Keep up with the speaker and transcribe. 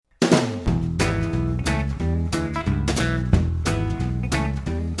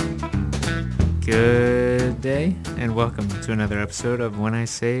Good day, and welcome to another episode of When I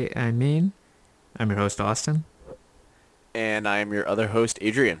Say I Mean. I'm your host, Austin. And I am your other host,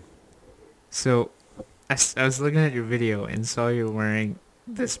 Adrian. So, I was looking at your video and saw you wearing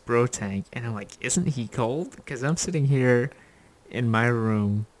this bro tank, and I'm like, isn't he cold? Because I'm sitting here in my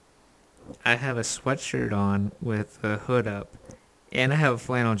room. I have a sweatshirt on with the hood up, and I have a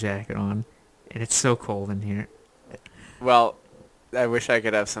flannel jacket on, and it's so cold in here. Well, I wish I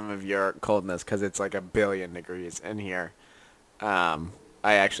could have some of your coldness because it's like 1,000,000,000 degrees in here. I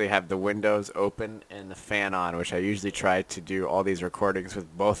actually have the windows open and the fan on, which I usually try to do all these recordings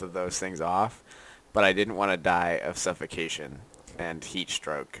with both of those things off, but I didn't want to die of suffocation and heat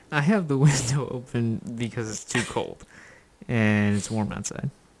stroke. I have the window open because it's too cold, and it's warm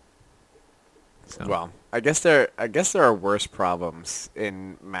outside. So. Well, I guess there are worse problems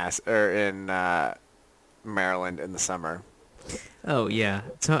in Maryland in the summer. Oh yeah,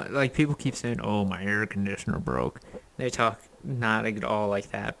 so like people keep saying, "Oh, my air conditioner broke." They talk not at all like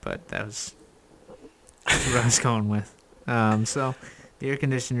that, but that's what I was going with. So the air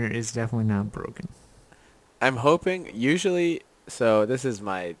conditioner is definitely not broken. I'm hoping so this is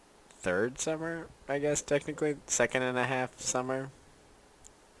my third summer, I guess technically, second and a half summer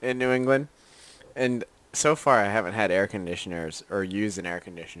in New England. And so far I haven't had air conditioners or used an air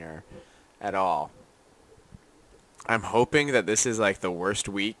conditioner at all. I'm hoping that this is like the worst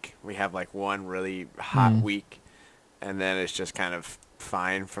week. We have like one really hot week, and then it's just kind of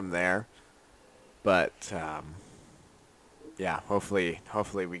fine from there. But yeah, hopefully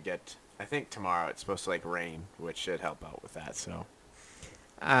we get. I think tomorrow it's supposed to like rain, which should help out with that. So.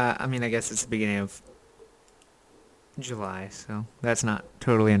 I mean, I guess it's the beginning of July, so that's not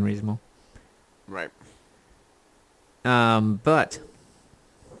totally unreasonable. Right. But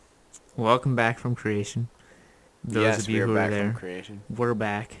welcome back from creation. Those of you who are there, we're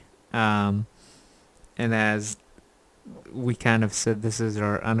back. And as we kind of said, this is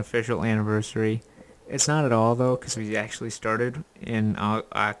our unofficial anniversary. It's not at all, though, because we actually started in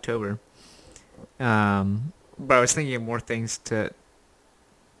October. But I was thinking of more things to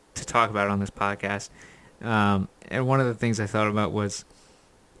talk about on this podcast. And one of the things I thought about was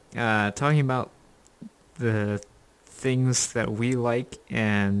talking about the things that we like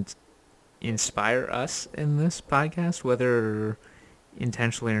and inspire us in this podcast, whether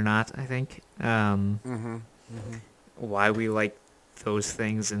intentionally or not, I think. Why we like those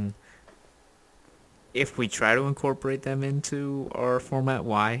things, and if we try to incorporate them into our format,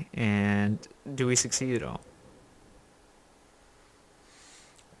 why, and do we succeed at all?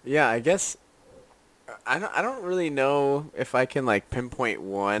 Yeah, I guess I don't really know if I can like pinpoint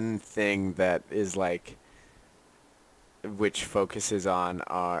one thing that is like which focuses on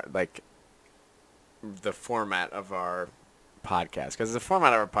our like the format of our podcast, because the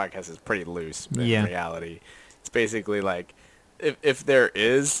format of our podcast is pretty loose in reality. It's basically like if there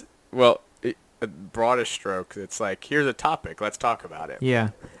is, well, a broadest stroke, it's like, here's a topic, let's talk about it. Yeah.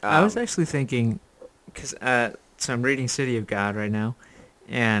 I was actually thinking, because so I'm reading City of God right now,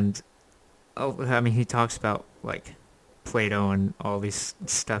 and he talks about like Plato and all these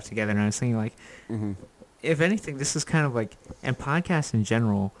stuff together, and I was thinking like, if anything, this is kind of like, and podcasts in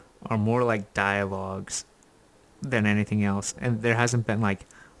general are more like dialogues than anything else, and there hasn't been like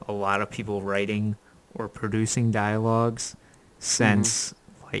a lot of people writing or producing dialogues since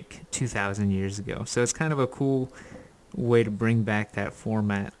like 2,000 years ago. So it's kind of a cool way to bring back that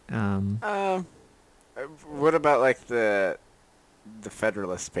format. What about like the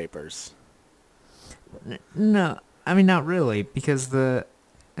Federalist Papers? No, I mean not really, because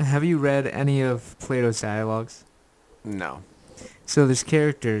have you read any of Plato's dialogues? No. So there's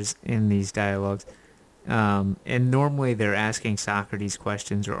characters in these dialogues, and normally they're asking Socrates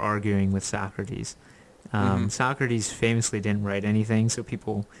questions or arguing with Socrates. Socrates famously didn't write anything, so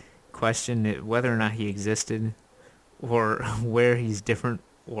people question whether or not he existed or where he's different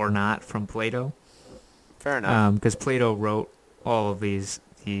or not from Plato. Fair enough. Because Plato wrote all of these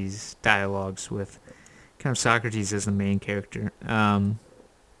dialogues with kind of Socrates as the main character.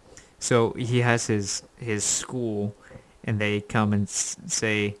 So he has his school, and they come and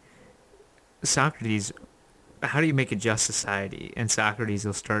say, Socrates, how do you make a just society? And Socrates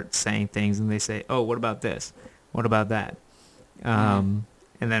will start saying things, and they say, oh, what about this? What about that? And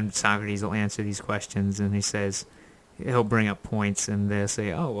then Socrates will answer these questions, and he'll bring up points, and they'll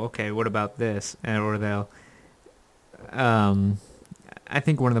say, oh, okay, what about this? Or they'll, I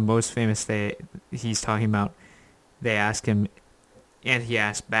think one of the most famous he's talking about, they ask him, and he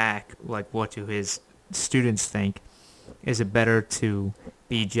asks back, like, what do his students think? Is it better to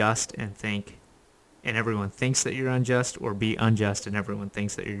be just and everyone thinks that you're unjust, or be unjust and everyone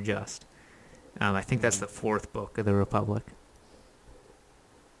thinks that you're just? I think that's the fourth book of the Republic.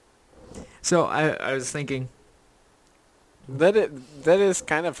 So I was thinking that is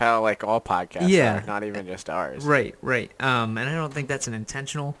kind of how like all podcasts are, not even just ours. Right. And I don't think that's an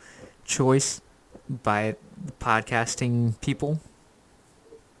intentional choice by podcasting people.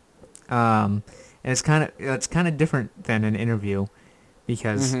 And it's kind of different than an interview,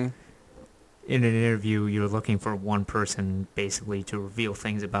 because in an interview you're looking for one person basically to reveal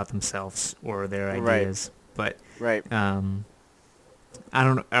things about themselves or their ideas. But I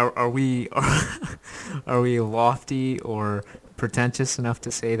don't know. Are we lofty or pretentious enough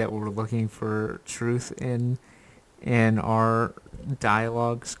to say that we're looking for truth in our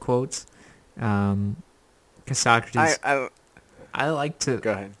dialogues, quotes? Because Socrates, I like to.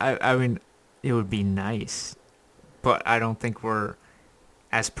 Go ahead. I mean, it would be nice, but I don't think we're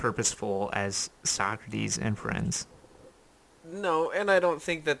as purposeful as Socrates and friends. No, and I don't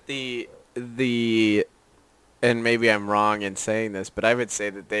think that the and maybe I'm wrong in saying this, but I would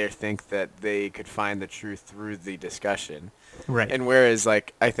say that they think that they could find the truth through the discussion. Right. And whereas,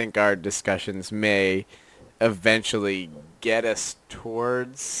 like, I think our discussions may eventually get us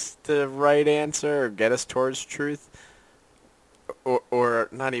towards the right answer or get us towards truth, or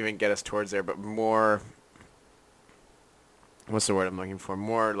not even get us towards there, but more, what's the word I'm looking for?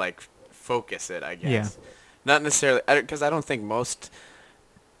 More, like, focus it, I guess. Yeah. Not necessarily, because I don't think most,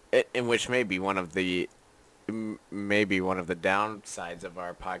 in which may be one of the downsides of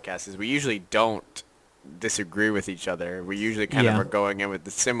our podcast, is we usually don't disagree with each other. We usually kind of are going in with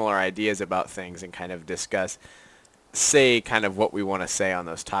the similar ideas about things and kind of say kind of what we want to say on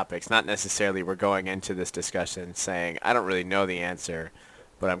those topics. Not necessarily we're going into this discussion saying, I don't really know the answer,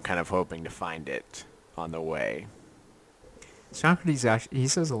 but I'm kind of hoping to find it on the way. Socrates, he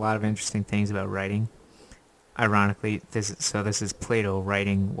says a lot of interesting things about writing. Ironically, this is Plato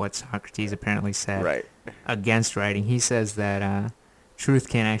writing what Socrates apparently said against writing. He says that truth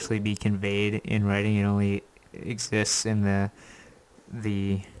can't actually be conveyed in writing. It only exists in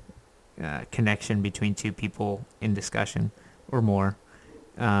the connection between two people in discussion or more.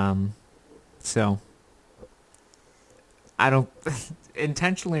 So I don't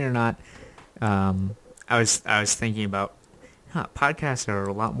intentionally or not. I was thinking about podcasts are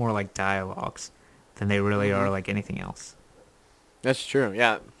a lot more like dialogues than they really are like anything else. That's true.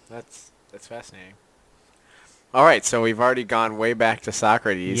 Yeah, that's fascinating. All right, so we've already gone way back to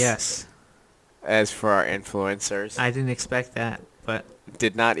Socrates. Yes. As for our influencers. I didn't expect that, but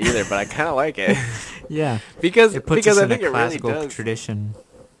did not either, but I kind of like it. Yeah. Because it puts us I in think a classical it really does. Tradition.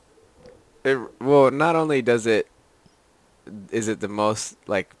 Well, not only is it the most,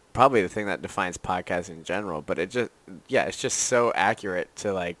 like, probably the thing that defines podcasts in general, but it's just so accurate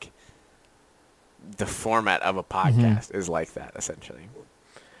to, like, the format of a podcast is like that, essentially.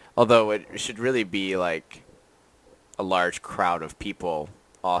 Although it should really be like a large crowd of people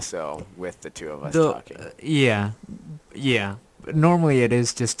also with the two of us talking. Yeah. But normally it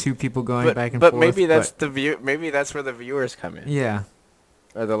is just two people going back and forth. But maybe that's maybe that's where the viewers come in. Yeah.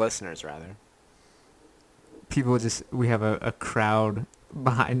 Or the listeners, rather. We have a crowd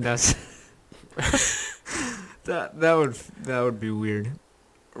behind us. that would be weird.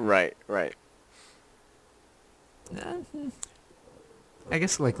 Right. I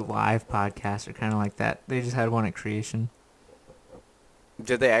guess like live podcasts are kind of like that. They just had one at Creation.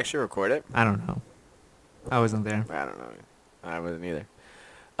 Did they actually record it? I don't know. I wasn't there. I don't know. I wasn't either.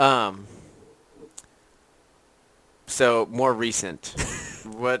 So more recent.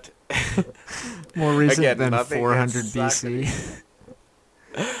 What? More recent than 400 BC.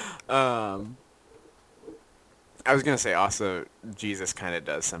 I was gonna say also Jesus kind of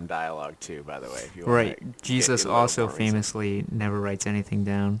does some dialogue too, by the way. If you Jesus also famously never writes anything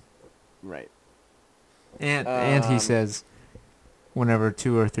down. Right. And he says, whenever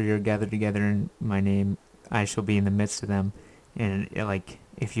 2 or 3 are gathered together in my name, I shall be in the midst of them. And like,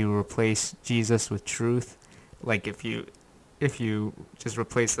 if you replace Jesus with truth, like if you just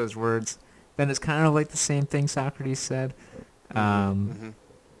replace those words, then it's kind of like the same thing Socrates said, but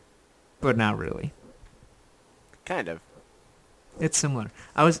not really. Kind of. It's similar.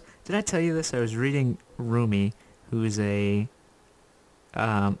 Did I tell you this? I was reading Rumi, who's it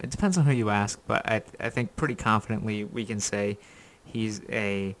depends on who you ask, but I think pretty confidently we can say he's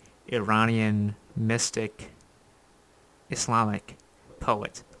a Iranian mystic Islamic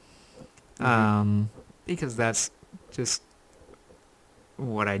poet. Because that's just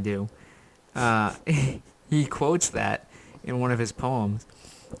what I do. He quotes that in one of his poems,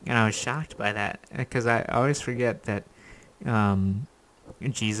 and I was shocked by that, because I always forget that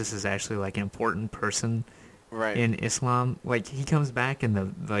Jesus is actually like an important person in Islam. Like, he comes back in the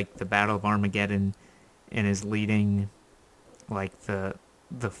Battle of Armageddon and is leading, like, the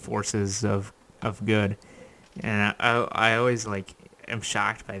forces of good. And I always, like, am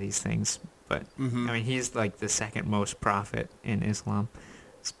shocked by these things. But, I mean, he's, like, the second most prophet in Islam.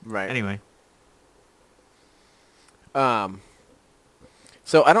 Right. Anyway.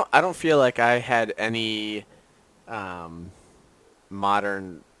 So I don't feel like I had any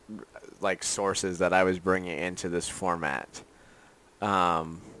modern, like, sources that I was bringing into this format. At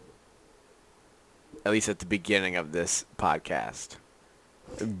least at the beginning of this podcast.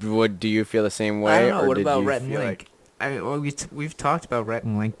 Do you feel the same way? I don't know. What about Rhett and Link? We've talked about Rhett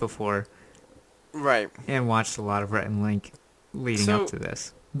and Link before. Right. And watched a lot of Rhett and Link leading up to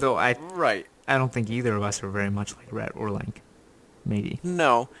this. Though I don't think either of us are very much like Rhett or Link. Maybe.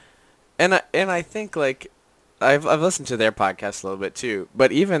 No. And I think, like, I've listened to their podcast a little bit too,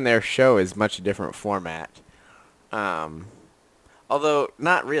 but even their show is much a different format. Although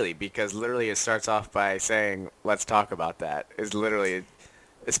not really, because literally it starts off by saying, "Let's talk about that." Is literally,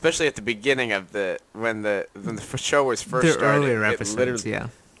 especially at the beginning of when the show was first started. The earlier episodes, yeah.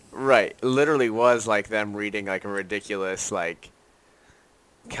 Right. Literally was like them reading, like, a ridiculous, like,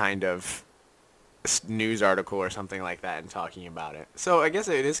 kind of news article or something like that and talking about it. So I guess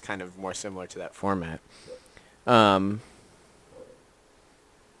it is kind of more similar to that format.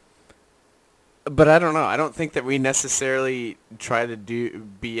 But I don't know. I don't think that we necessarily try to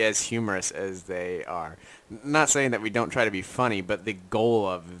be as humorous as they are. Not saying that we don't try to be funny, but the goal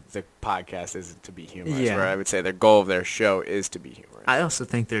of the podcast isn't to be humorous. Yeah. Where I would say the goal of their show is to be humorous. I also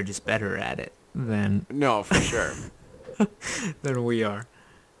think they're just better at it than... No, for sure. than we are.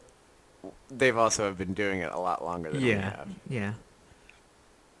 They've also have been doing it a lot longer than we have. Yeah.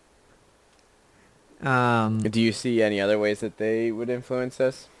 Do you see any other ways that they would influence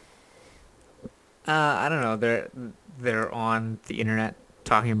us? I don't know. They're on the internet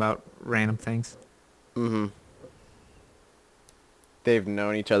talking about random things. Mm-hmm. They've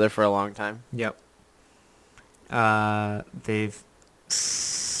known each other for a long time. Yep. They've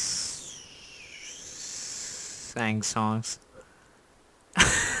sang songs.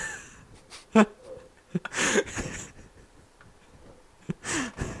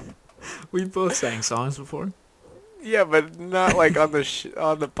 We both sang songs before. Yeah, but not like on the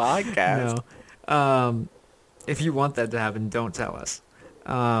on the podcast. No. If you want that to happen, don't tell us.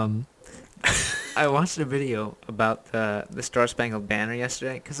 I watched a video about the Star Spangled Banner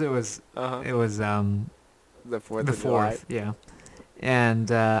yesterday because it was the 4th. The 4th, yeah. And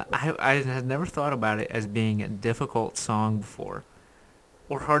I had never thought about it as being a difficult song before,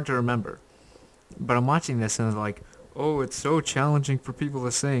 or hard to remember. But I'm watching this and it's like, oh, it's so challenging for people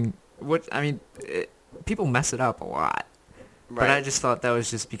to sing. People mess it up a lot. Right. But I just thought that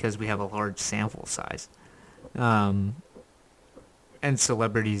was just because we have a large sample size. And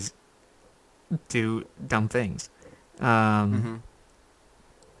celebrities do dumb things. But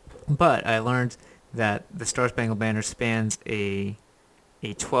I learned that the Star Spangled Banner spans a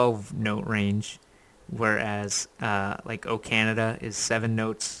 12-note range, whereas like O Canada is 7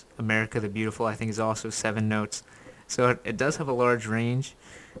 notes. America the Beautiful, I think, is also 7 notes. So it does have a large range.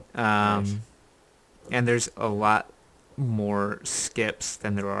 Nice. And there's a lot more skips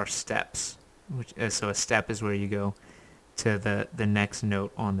than there are steps. So a step is where you go to the next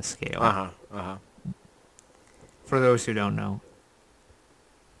note on the scale. For those who don't know.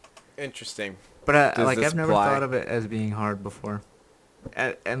 Interesting. But I've never thought of it as being hard before.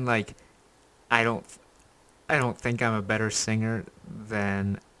 And like, I don't think I'm a better singer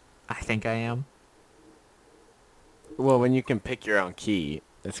than I think I am. Well, when you can pick your own key,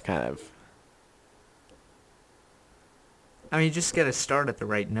 it's kind of... I mean, you just got to start at the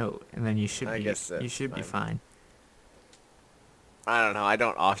right note, and then you should be fine. I don't know. I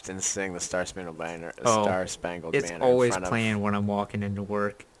don't often sing the Star Spangled Banner. It's always playing when I'm walking into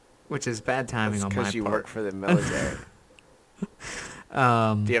work, which is bad timing on my part. Because you work for the military.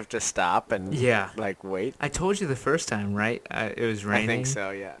 Do you have to stop and wait? I told you the first time, right? It was raining. I think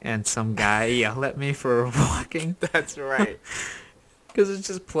so, yeah. And some guy yelled at me for walking. That's right. Because it's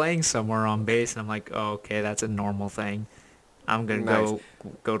just playing somewhere on base, and I'm like, oh, okay, that's a normal thing. I'm gonna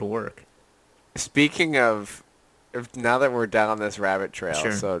go to work. Speaking of, now that we're down this rabbit trail,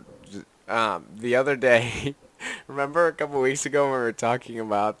 sure. So the other day, remember a couple weeks ago when we were talking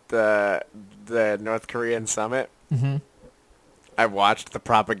about the North Korean summit? Mm-hmm. I watched the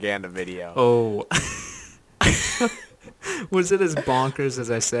propaganda video. Oh. Was it as bonkers as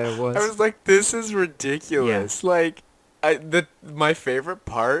I said it was? I was like, this is ridiculous. Yeah. Like, my favorite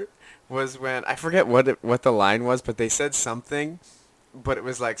part was when, I forget what the line was, but they said something but it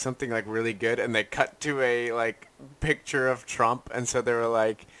was like something like really good, and they cut to a like picture of Trump, and so they were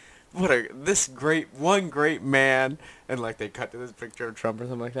like, one great man, and like they cut to this picture of Trump or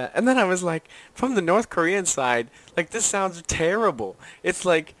something like that. And then I was like, from the North Korean side, like, this sounds terrible. It's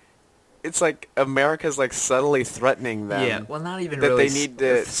like America's like subtly threatening them. Yeah, well, not even that really they need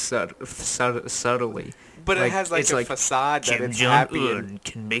to subtly. But like, it has like a facade that it's happy. Kim Jong-un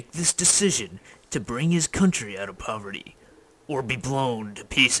can make this decision to bring his country out of poverty, or be blown to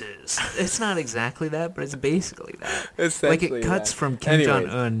pieces. It's not exactly that, but it's basically that. Like, it cuts from Kim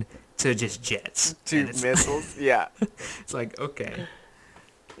Jong-un to just jets. To missiles, yeah. It's like, okay.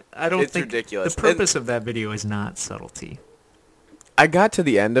 I don't think ridiculous. The purpose of that video is not subtlety. I got to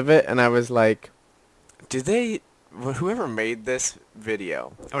the end of it, and I was like, whoever made this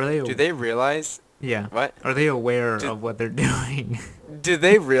video, do they realize... Yeah. What? Are they aware of what they're doing? Do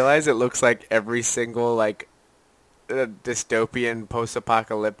they realize it looks like every single, like, dystopian,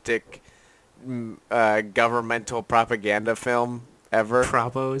 post-apocalyptic, governmental propaganda film ever?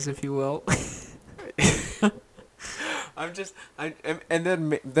 Propos, if you will. And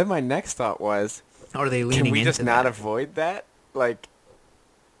then my next thought was, are they leaning into can we just not that? avoid that? Like,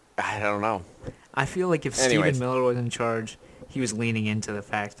 I don't know. I feel like if Stephen Miller was in charge, he was leaning into the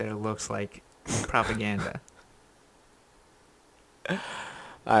fact that it looks like propaganda.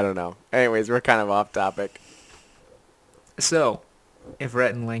 I don't know. Anyways, we're kind of off topic. So, if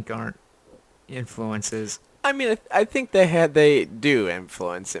Rhett and Link aren't influences... I mean, I think they do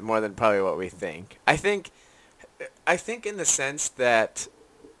influence it more than probably what we think. I think in the sense that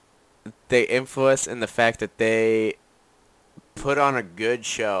they influence in the fact that they put on a good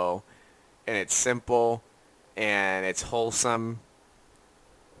show, and it's simple, and it's wholesome,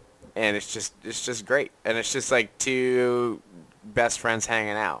 and it's just great, and it's just like two best friends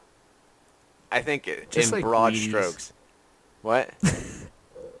hanging out. I think in like broad strokes. What?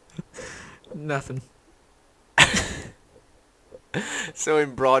 Nothing. So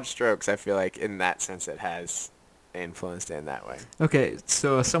in broad strokes, I feel like in that sense it has influenced it in that way. Okay,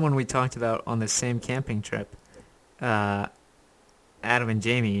 so someone we talked about on the same camping trip, Adam and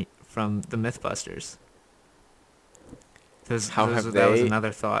Jamie from the Mythbusters. That was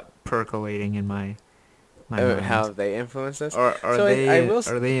another thought percolating in my mind. How have they influenced us? Or are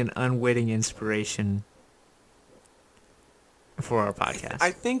they an unwitting inspiration for our podcast?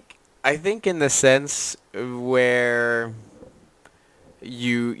 I think in the sense where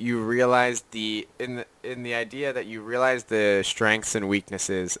you realize in the idea that you realize the strengths and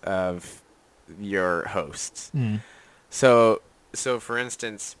weaknesses of your hosts. Mm. So for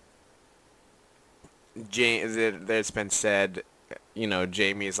instance, there's been said,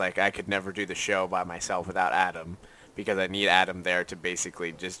 Jamie's like, I could never do the show by myself without Adam, because I need Adam there to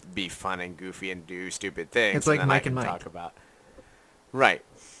basically just be fun and goofy and do stupid things. It's like Mike and Mike. Talk about. Right.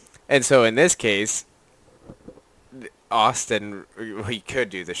 And so in this case, Austin, he could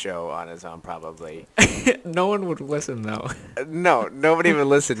do the show on his own probably. No one would listen, though. No, nobody would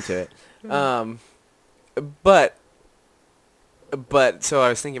listen to it. But so I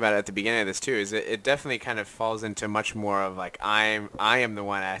was thinking about it at the beginning of this too, is it definitely kind of falls into much more of like, I am the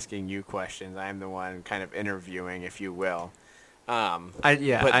one asking you questions. I am the one kind of interviewing, if you will. I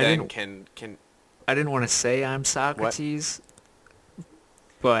didn't want to say I'm Socrates,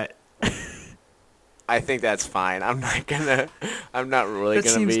 but I think that's fine. I'm not really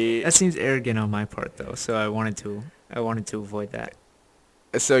gonna be. That seems arrogant on my part, though. So I wanted to avoid that.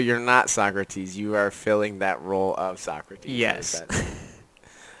 So you're not Socrates. You are filling that role of Socrates. Yes.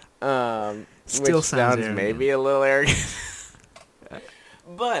 Still which sounds maybe a little arrogant.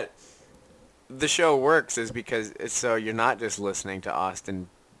 But the show works is because so you're not just listening to Austin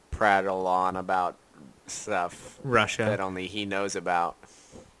prattle on about stuff Russia that only he knows about.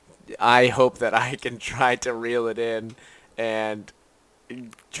 I hope that I can try to reel it in and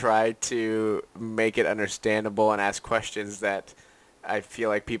try to make it understandable and ask questions that I feel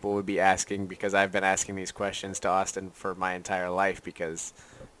like people would be asking, because I've been asking these questions to Austin for my entire life, because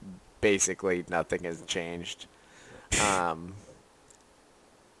basically nothing has changed.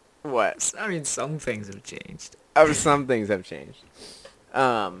 What? I mean, some things have changed. Some things have changed.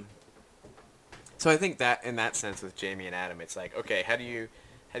 So I think that in that sense with Jamie and Adam, it's like, okay, how do you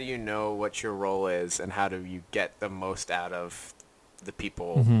know what your role is, and how do you get the most out of the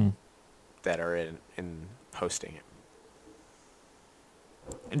people that are in hosting it?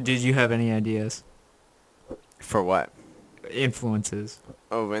 Did you have any ideas? For what? Influences.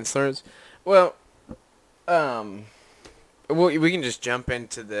 Oh, influencers? Well, we can just jump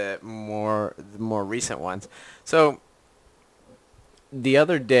into the more recent ones. So the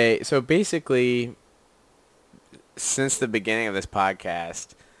other day, so basically since the beginning of this podcast,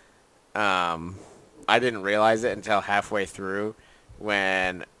 I didn't realize it until halfway through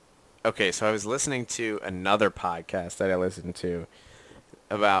when, okay, so I was listening to another podcast that I listened to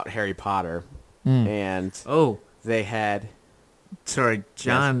about Harry Potter, and they had... Sorry,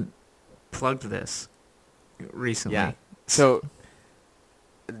 John plugged this recently. Yeah, so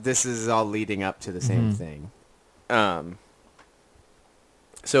this is all leading up to the same thing.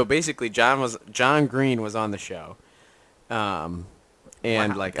 So basically, John Green was on the show, and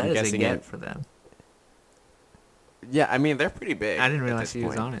wow, like I'm guessing it for them. Yeah, I mean they're pretty big. I didn't realize he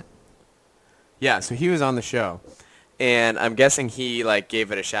was on it. Yeah, so he was on the show, and I'm guessing he like gave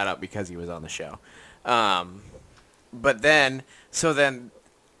it a shout out because he was on the show. But then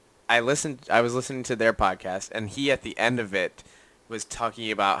I was listening to their podcast, and he at the end of it was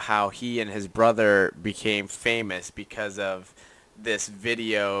talking about how he and his brother became famous because of this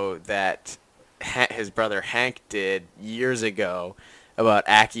video that his brother Hank did years ago about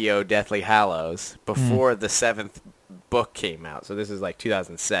Accio Deathly Hallows before the 7th book came out. So this is like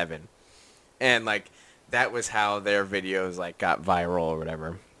 2007. And like that was how their videos like got viral or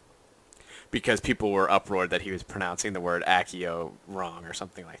whatever. Because people were uproared that he was pronouncing the word Accio wrong or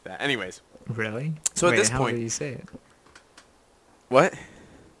something like that. Anyways. Really? So at this point... how did he say it? What?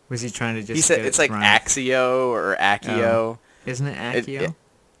 Was he trying to just... He said it's like Axio or Accio. Oh. Isn't it Accio?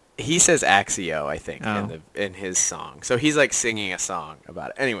 He says Axio, I think, in his song. So he's like singing a song about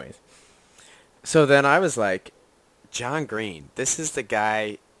it. Anyways. So then I was like, John Green, this is the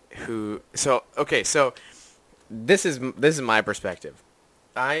guy who... So, okay, so this is my perspective.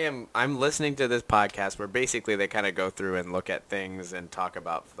 I'm listening to this podcast where basically they kind of go through and look at things and talk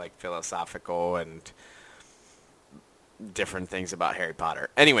about like philosophical and different things about Harry Potter.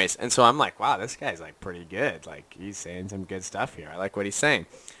 Anyways, and so I'm like, wow, this guy's like pretty good. Like he's saying some good stuff here. I like what he's saying.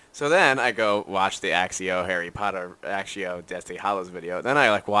 So then I go watch the Accio Deathly Hallows video. Then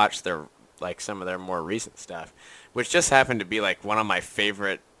I like watch their like some of their more recent stuff, which just happened to be like one of my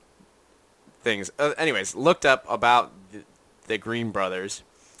favorite things. Anyways, looked up about the Green Brothers,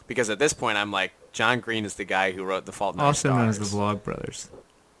 because at this point I'm like, John Green is the guy who wrote The Fault in Our Stars. Also known as the Vlog Brothers.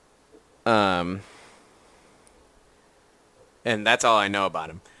 And that's all I know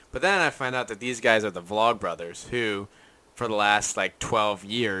about him. But then I find out that these guys are the Vlog Brothers, who for the last like 12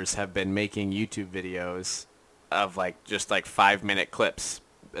 years have been making YouTube videos of like just like 5-minute clips,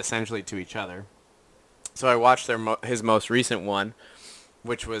 essentially to each other. So I watched his most recent one,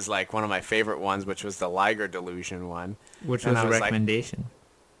 which was like one of my favorite ones, which was the Liger Delusion one. Which was a recommendation.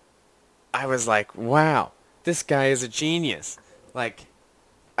 I was like, wow, this guy is a genius. Like,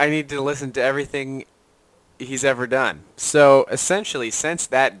 I need to listen to everything he's ever done. So essentially, since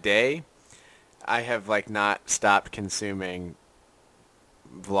that day, I have like not stopped consuming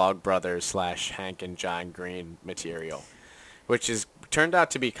Vlog Brothers / Hank and John Green material, which is turned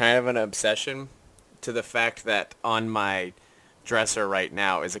out to be kind of an obsession, to the fact that on my dresser right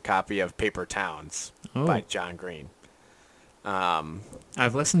now is a copy of Paper Towns by John Green.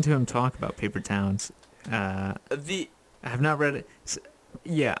 I've listened to him talk about Paper Towns. I have not read it.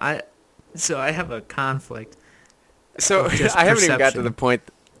 So, I have a conflict. So I haven't even got to the point.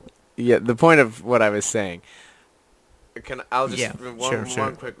 Yeah, the point of what I was saying. I'll just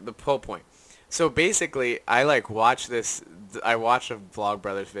one quick the whole point. So basically, I like watch this. I watch a Vlog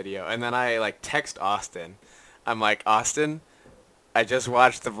Brothers video, and then I like text Austin. I'm like, Austin, I just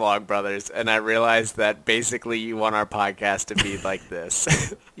watched the Vlog Brothers, and I realized that basically you want our podcast to be like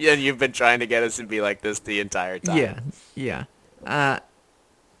this. Yeah, you've been trying to get us to be like this the entire time. Yeah.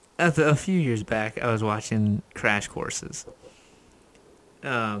 A few years back, I was watching Crash Courses,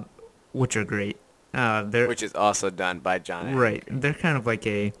 which are great. Which is also done by John. Right. They're kind of like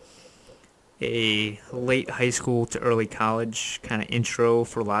a late high school to early college kind of intro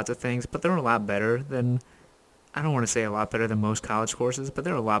for lots of things, but they're a lot better than... I don't want to say a lot better than most college courses, but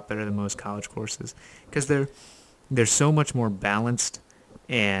they're a lot better than most college courses because they're so much more balanced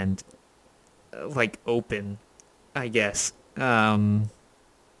and like open, I guess, than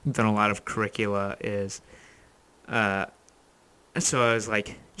a lot of curricula is. So I was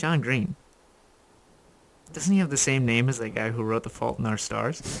like, John Green, doesn't he have the same name as that guy who wrote The Fault in Our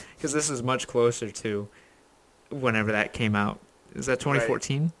Stars? Because this is much closer to whenever that came out. Is that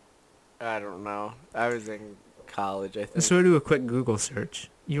 2014? Right. I don't know. I was in college, I think. So I do a quick Google search.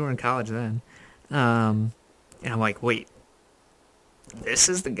 You were in college then. And I'm like, wait, this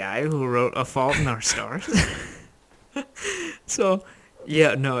is the guy who wrote A Fault in Our Stars? So,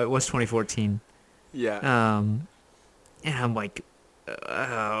 yeah, no, it was 2014. Yeah. And I'm like,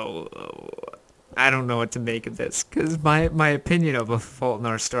 I don't know what to make of this, because my opinion of A Fault in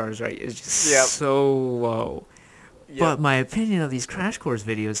Our Stars, right, is just so low. Yep. But my opinion of these Crash Course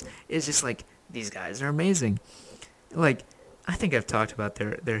videos is just like, these guys are amazing. Like, I think I've talked about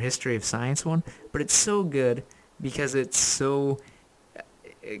their history of science one, but it's so good because it's so,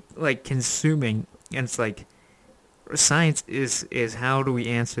 like, consuming. And it's like, science is how do we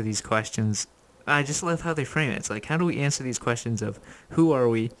answer these questions. I just love how they frame it. It's like, how do we answer these questions of who are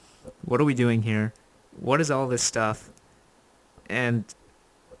we, what are we doing here, what is all this stuff, and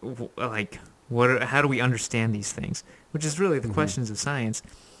like, how do we understand these things, which is really the questions of science.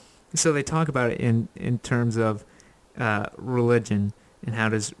 So they talk about it in terms of religion, and how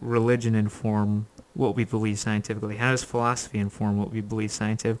does religion inform what we believe scientifically? How does philosophy inform what we believe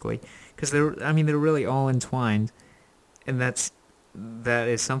scientifically? Because they're really all entwined, and that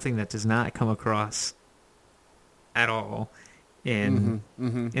is something that does not come across at all in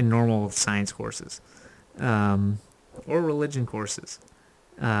normal science courses, or religion courses.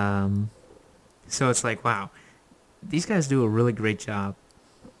 So it's like, wow, these guys do a really great job.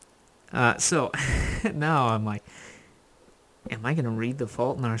 So now I'm like, am I going to read The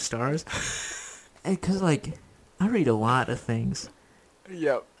Fault in Our Stars? Because, like, I read a lot of things.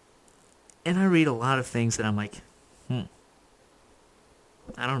 Yep. And I read a lot of things that I'm like, I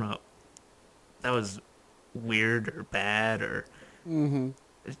don't know. That was weird or bad or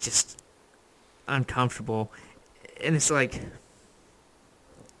just uncomfortable. And it's like,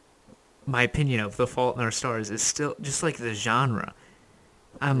 my opinion of The Fault in Our Stars is still just like the genre.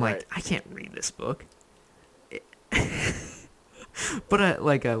 I'm like, I can't read this book. But I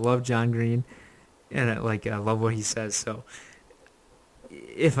love John Green, and I love what he says. So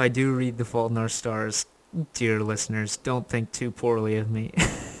if I do read The Fault in Our Stars, dear listeners, don't think too poorly of me.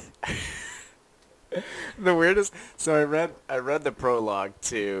 The weirdest. So I read the prologue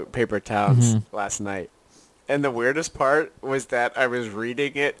to Paper Towns last night, and the weirdest part was that I was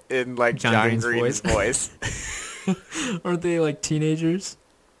reading it in like John Green's voice. Aren't they like teenagers?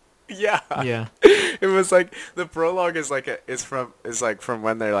 Yeah. Yeah. It was like the prologue is from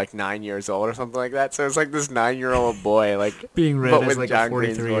when they're like 9 years old or something like that. So it's like this 9-year-old boy like being read as like John a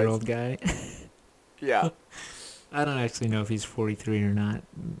 43-year-old guy. Yeah. I don't actually know if he's 43 or not.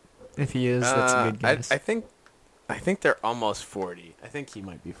 If he is, that's a good guess. I think they're almost 40. I think he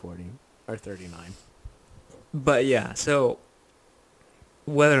might be 40 or 39. But yeah, so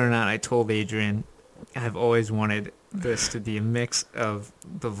whether or not I told Adrian, I've always wanted this to be a mix of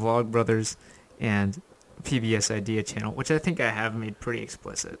the Vlogbrothers and PBS Idea channel, which I think I have made pretty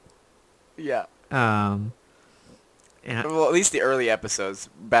explicit. Yeah. And well, at least the early episodes,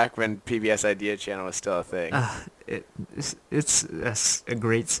 back when PBS Idea channel was still a thing. It's a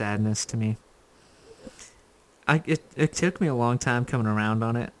great sadness to me. It took me a long time coming around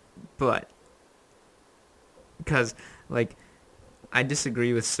on it, but because like I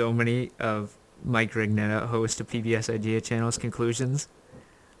disagree with so many of Mike Rignetta, host of PBS Idea Channel's conclusions,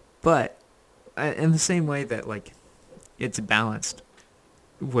 but in the same way that like it's balanced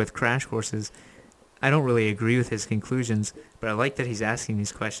with Crash Courses, I don't really agree with his conclusions, but I like that he's asking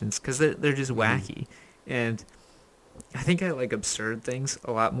these questions because they're just wacky, and I think I like absurd things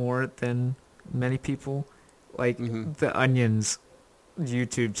a lot more than many people. Like the Onion's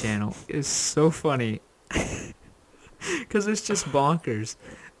YouTube channel is so funny because it's just bonkers.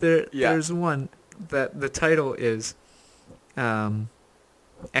 There's one that the title is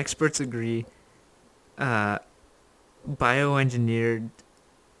experts agree bioengineered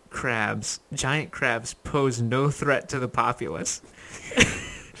giant crabs pose no threat to the populace.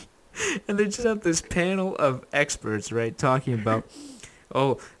 And they just have this panel of experts, right, talking about,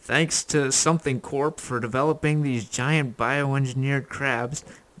 oh, thanks to Something Corp for developing these giant bioengineered crabs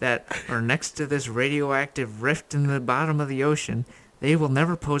that are next to this radioactive rift in the bottom of the ocean, they will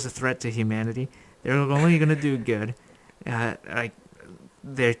never pose a threat to humanity. They're only going to do good.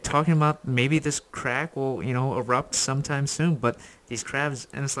 They're talking about maybe this crack will, erupt sometime soon, but these crabs,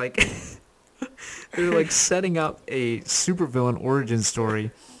 and it's like, they're like setting up a supervillain origin story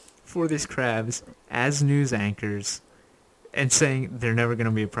for these crabs as news anchors and saying they're never going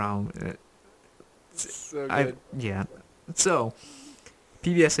to be a problem. So good. Yeah. So,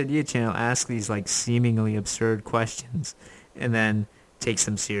 PBS Idea Channel asks these like seemingly absurd questions and then takes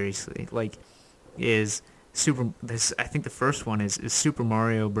them seriously. Like, I think the first one is Super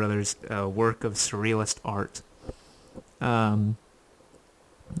Mario Brothers' work of surrealist art. And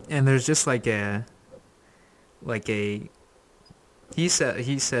there's just he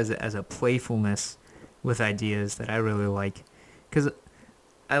says it as a playfulness with ideas that I really like, because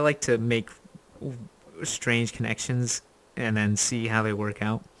I like to make strange connections and then see how they work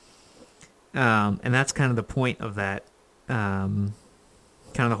out. And that's kind of the point of that, kind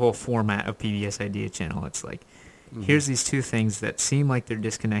of the whole format of PBS Idea Channel. It's like here's these two things that seem like they're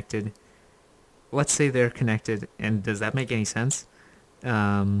disconnected. Let's say they're connected, and does that make any sense?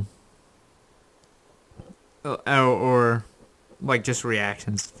 Or like just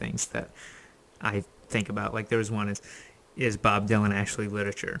reactions to things that I think about. Like there was one is Bob Dylan actually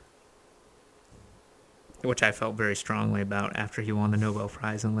literature? Which I felt very strongly about after he won the Nobel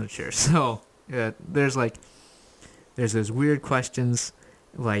Prize in Literature. So there's those weird questions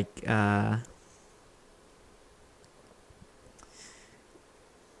like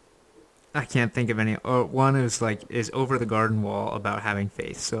I can't think of any. Oh, one is Over the Garden Wall about having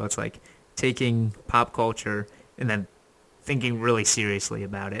faith. So it's like taking pop culture and then thinking really seriously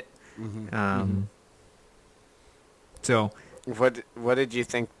about it. So, what did you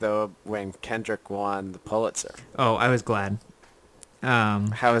think though when Kendrick won the Pulitzer? Oh, I was glad.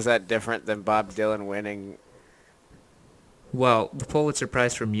 How is that different than Bob Dylan winning? Well, the Pulitzer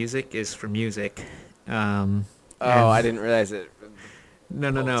Prize for music is for music. I didn't realize it.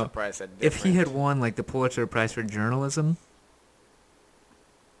 No. If he had won the Pulitzer Prize for journalism,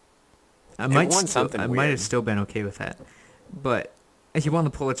 I might have still been okay with that. But he won the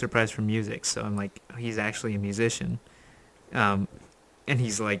Pulitzer Prize for music, so I'm like, he's actually a musician. And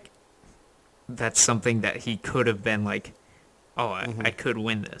he's that's something that he could have been I could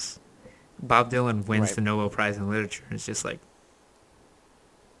win this. Bob Dylan wins the Nobel Prize in Literature, and it's just it's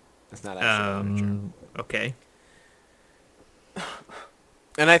not actually literature. Okay.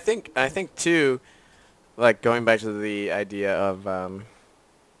 And I think too, going back to the idea of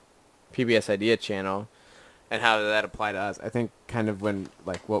PBS Idea Channel and how did that apply to us, I think kind of when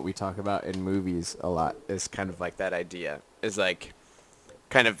what we talk about in movies a lot is kind of that idea is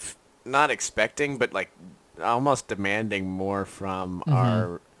kind of not expecting but almost demanding more from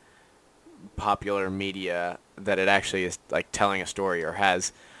our popular media, that it actually is telling a story or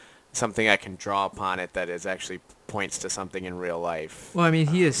has something I can draw upon it that is actually points to something in real life. Well, I mean,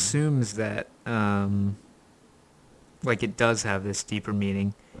 he assumes that it does have this deeper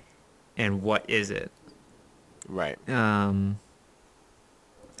meaning, and what is it? Right. I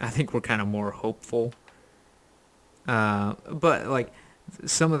think we're kind of more hopeful. But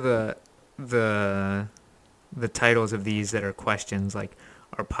some of the titles of these that are questions,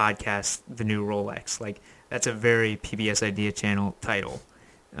 our podcast, The New Rolex, that's a very PBS Idea Channel title.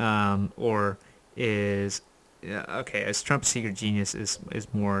 Or is as Trump's secret genius is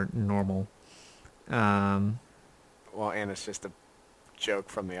more normal. Well, and it's just a joke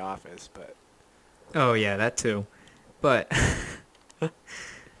from The Office, but. Oh yeah, that too, but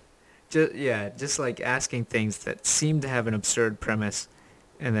just asking things that seem to have an absurd premise,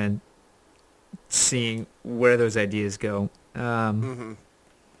 and then seeing where those ideas go. So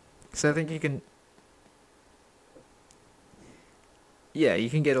I think you can. Yeah, you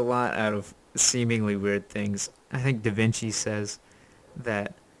can get a lot out of seemingly weird things. I think Da Vinci says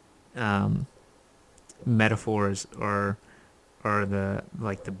that metaphors are the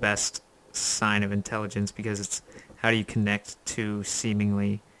the best sign of intelligence, because it's how do you connect two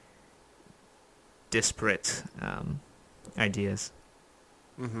seemingly disparate ideas.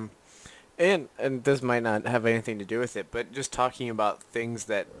 And this might not have anything to do with it, but just talking about things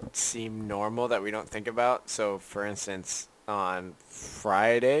that seem normal that we don't think about. So, for instance, on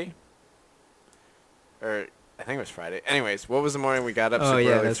Friday, or I think it was Friday. Anyways, what was the morning we got up super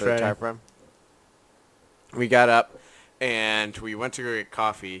early for the tarp run? We got up and we went to go get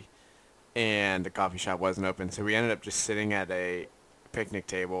coffee, and the coffee shop wasn't open, so we ended up just sitting at a picnic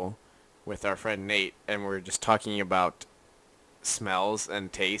table with our friend Nate, and we were just talking about smells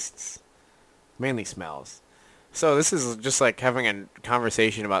and tastes, mainly smells. So this is just having a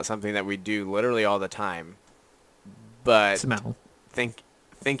conversation about something that we do literally all the time, but smell.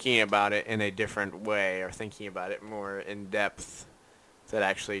 Thinking about it in a different way, or thinking about it more in depth, that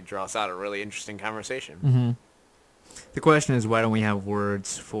actually draws out a really interesting conversation. The question is, why don't we have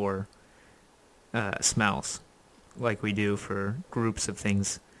words for smells like we do for groups of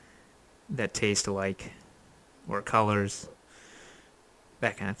things that taste alike, or colors,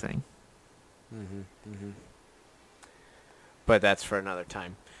 that kind of thing. But that's for another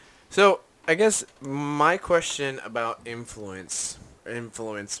time. So I guess my question about influencers,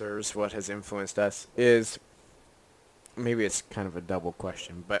 what has influenced us, is maybe it's kind of a double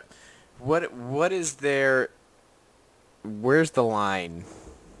question, but what is there? Where's the line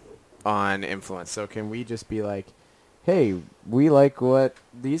on influence? So can we just be hey, we like what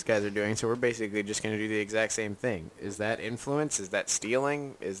these guys are doing, so we're basically just going to do the exact same thing? Is that influence? Is that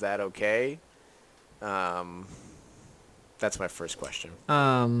stealing? Is that okay? That's my first question.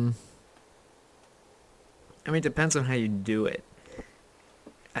 I mean, it depends on how you do it,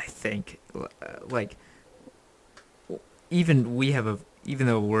 I think. even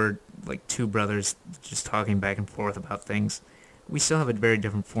though we're like two brothers just talking back and forth about things, we still have a very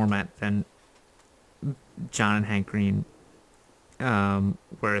different format than John and Hank Green,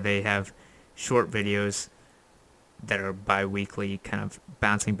 where they have short videos that are bi-weekly, kind of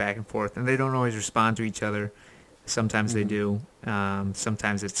bouncing back and forth, and they don't always respond to each other. Sometimes they do.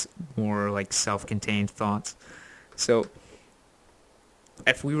 Sometimes it's more like self-contained thoughts. So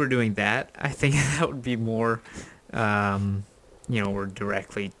if we were doing that, I think that would be more, we're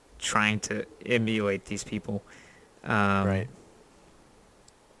directly trying to emulate these people. Right.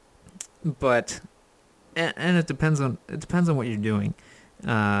 But, and it depends on what you're doing.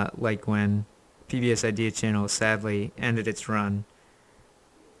 Like when PBS Idea Channel sadly ended its run,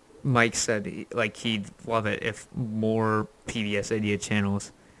 Mike said he'd love it if more PBS Idea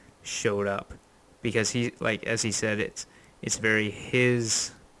channels showed up, because he, like as he said, it's very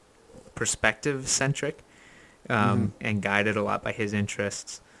his perspective centric, and guided a lot by his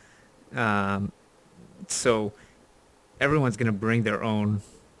interests. So everyone's gonna bring their own.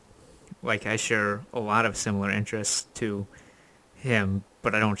 Like, I share a lot of similar interests to him,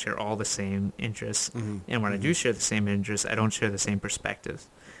 but I don't share all the same interests. And when I do share the same interests, I don't share the same perspectives.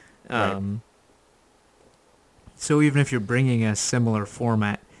 Right. So even if you're bringing a similar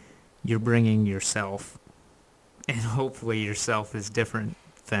format, you're bringing yourself, and hopefully yourself is different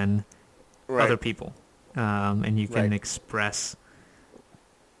than other people. And you can express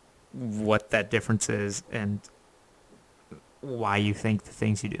what that difference is and why you think the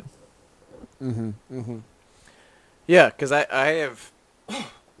things you do. Yeah, because I have,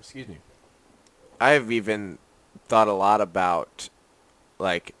 excuse me, I have even thought a lot about,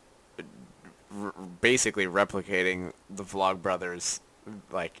 like, basically replicating the Vlogbrothers,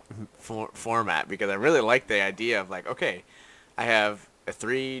 like, format, because I really like the idea of, like, okay, I have a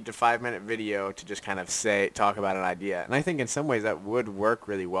 3 to 5 minute video to just kind of talk about an idea, and I think in some ways that would work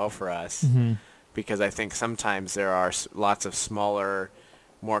really well for us, because I think sometimes there are lots of smaller,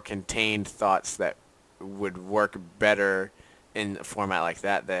 more contained thoughts that would work better in a format like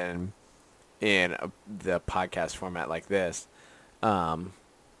that than in the podcast format like this,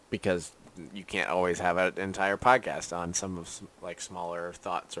 because you can't always have an entire podcast on some of like smaller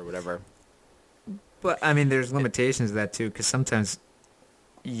thoughts or whatever. But I mean, there's limitations to that too, because sometimes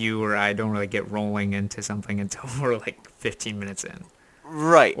you or I don't really get rolling into something until we're like 15 minutes in.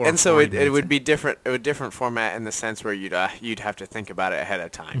 Right, and so it would be different. It would different format in the sense where you'd have to think about it ahead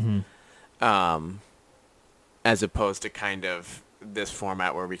of time, as opposed to kind of this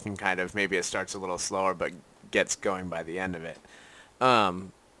format where we can kind of, maybe it starts a little slower but gets going by the end of it.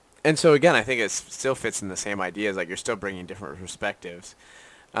 And so again, I think it still fits in the same ideas. Like, you're still bringing different perspectives,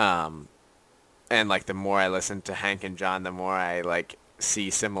 and like the more I listen to Hank and John, the more I like see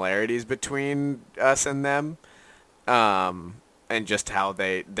similarities between us and them. And just how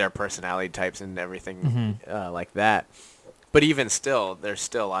their personality types and everything like that. But even still, there's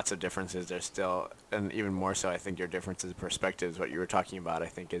still lots of differences. There's still, and even more so, I think your differences of perspectives, what you were talking about, I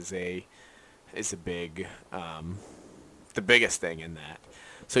think is a big, the biggest thing in that.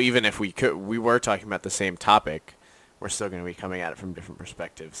 So even if we were talking about the same topic, we're still going to be coming at it from different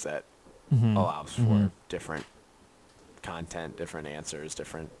perspectives that allows for different content, different answers,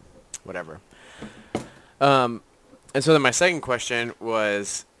 different whatever. And so then my second question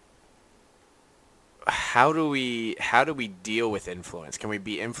was, how do we deal with influence? Can we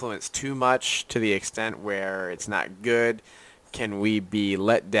be influenced too much to the extent where it's not good? Can we be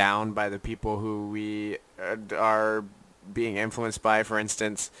let down by the people who we are being influenced by? For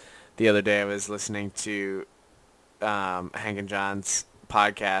instance, the other day I was listening to Hank and John's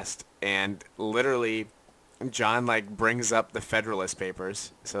podcast, and literally John like brings up the Federalist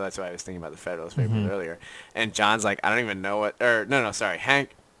Papers, so that's why I was thinking about the Federalist Papers earlier. And John's like, I don't even know what, or no, sorry,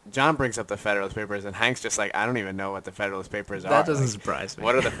 John brings up the Federalist Papers, and Hank's just like, I don't even know what the Federalist Papers are. That doesn't surprise me.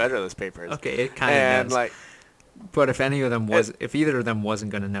 What are the Federalist Papers? Okay, it kind of does. Like, but if any of them if either of them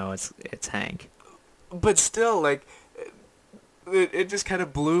wasn't gonna know, it's Hank. But still, like, it just kind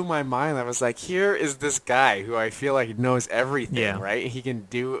of blew my mind. I was like, here is this guy who I feel like knows everything, right? He can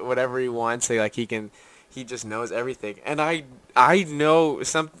do whatever he wants. He just knows everything. And I know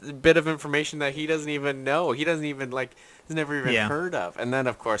some bit of information that he doesn't even know. He doesn't even, like, has never even heard of. And then,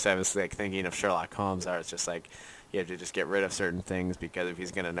 of course, I was, like, thinking of Sherlock Holmes, where it's just, like, you have to just get rid of certain things because if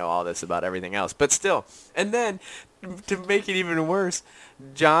he's going to know all this about everything else. But still. And then, to make it even worse,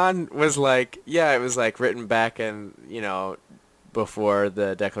 John was like, yeah, it was, like, written back in, before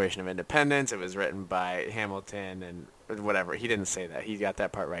the Declaration of Independence. It was written by Hamilton and whatever. He didn't say that. He got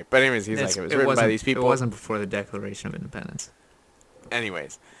that part right. But anyways, he's like, it was written by these people. It wasn't before the Declaration of Independence.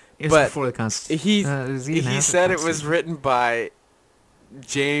 Anyways, It was before the Constitution. He said it was written by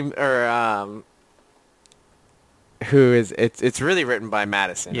James or who is it's really written by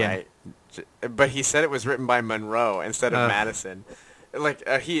Madison, right? But he said it was written by Monroe instead of Madison. Like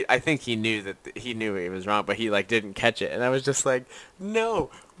I think he knew he was wrong, but he like didn't catch it, and I was just like, no,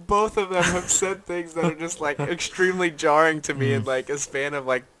 both of them have said things that are just like extremely jarring to me in like a span of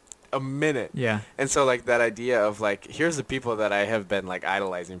like a minute. Yeah. And so like that idea of like, here's the people that I have been like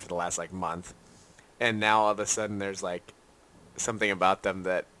idolizing for the last like month, and now all of a sudden there's like something about them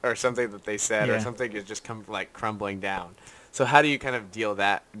that, or something that they said, or something is just come like crumbling down. So how do you kind of deal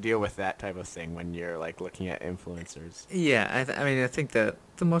with that type of thing when you're like looking at influencers? Yeah, I mean, I think that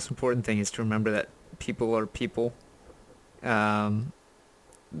the most important thing is to remember that people are people, no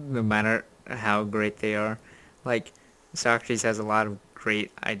matter how great they are. Like Socrates has a lot of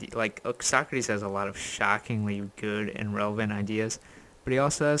great ideas. Like Socrates has a lot of shockingly good and relevant ideas, but he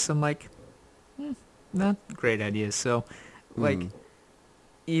also has some like not great ideas. So, like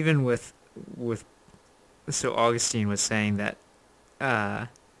even with so Augustine was saying that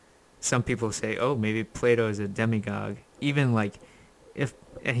some people say, oh, maybe Plato is a demigogue. Even like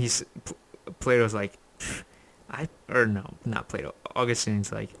Plato's like, not Plato.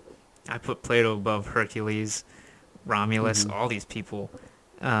 Augustine's like, I put Plato above Hercules, Romulus, all these people.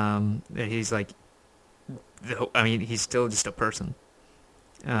 He's like, I mean, he's still just a person.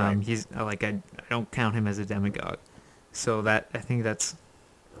 He's like, I don't count him as a demigogue. So I think that's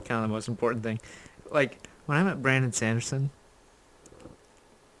kind of the most important thing. Like, when I met Brandon Sanderson,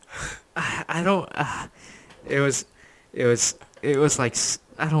 I don't. It was like,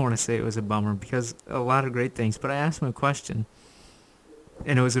 I don't want to say it was a bummer because a lot of great things. But I asked him a question,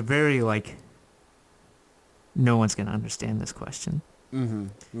 and it was a very like, no one's gonna understand this question.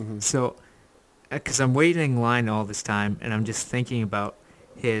 So, because I'm waiting in line all this time, and I'm just thinking about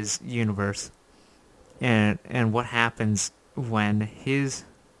his universe, and what happens when his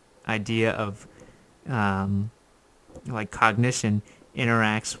idea of like cognition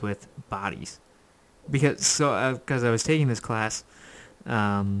interacts with bodies, because I was taking this class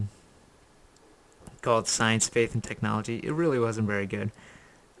called Science, Faith, and Technology. It really wasn't very good,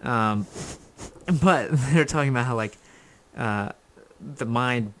 but they're talking about how like the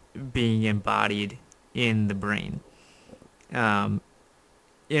mind being embodied in the brain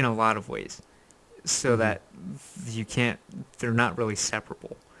in a lot of ways, so that they're not really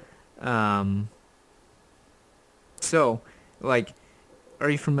separable. So, like, are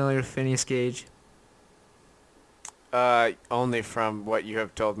you familiar with Phineas Gage? Only from what you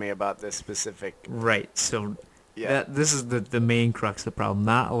have told me about this specific. Right. So, this is the main crux of the problem.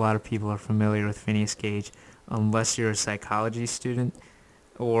 Not a lot of people are familiar with Phineas Gage unless you're a psychology student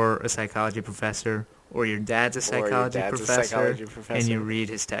or a psychology professor, or your dad's a psychology professor, and you read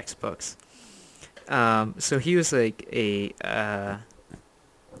his textbooks. So he was like a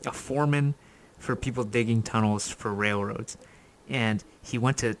foreman for people digging tunnels for railroads, and he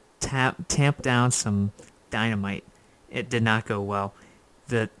went to tamp down some dynamite. It did not go well.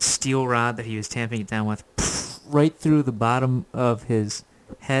 The steel rod that he was tamping it down with, right through the bottom of his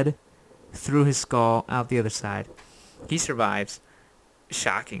head, through his skull, out the other side. He survives,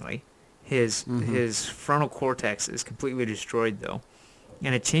 shockingly. His frontal cortex is completely destroyed, though,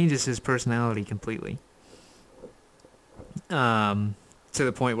 and it changes his personality completely. To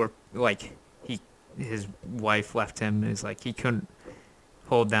the point where, like, his wife left him. Is like he couldn't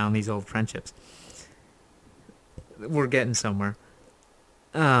hold down these old friendships. We're getting somewhere.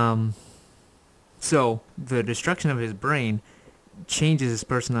 So the destruction of his brain changes his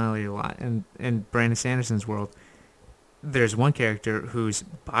personality a lot. And in Brandon Sanderson's world, there's one character whose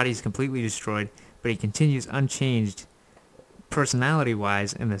body is completely destroyed, but he continues unchanged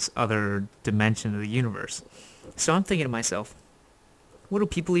personality-wise in this other dimension of the universe. So I'm thinking to myself, what do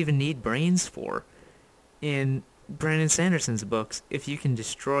people even need brains for in Brandon Sanderson's books if you can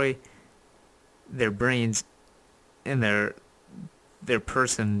destroy their brains and their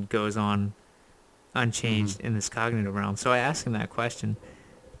person goes on unchanged in this cognitive realm? So I asked him that question,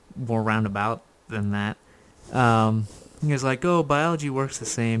 more roundabout than that. He was like, oh, biology works the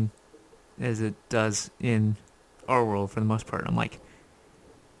same as it does in our world for the most part. I'm like,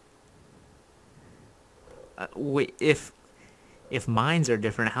 wait, if minds are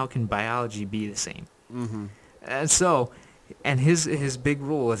different, how can biology be the same? And so, and his big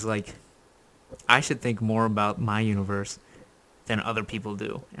rule is like, I should think more about my universe than other people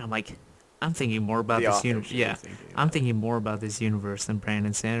do. And I'm like, I'm thinking more about this universe. Yeah, I'm thinking more about this universe than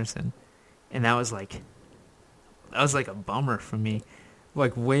Brandon Sanderson. And that was like a bummer for me,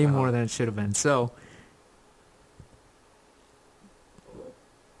 like way more than it should have been. So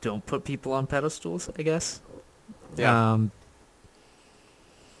don't put people on pedestals, I guess. Yeah.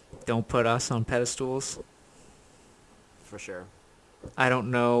 Don't put us on pedestals. For sure. I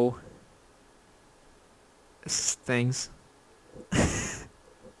don't know things.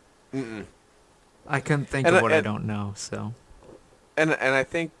 Mm-mm. I couldn't think of what I don't know, so. And I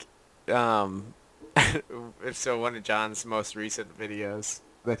think, so one of John's most recent videos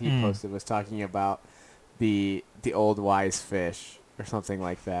that he posted was talking about the old wise fish or something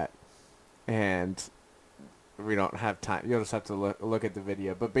like that. And we don't have time. You'll just have to look at the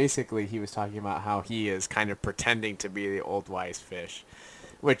video. But basically he was talking about how he is kind of pretending to be the old wise fish.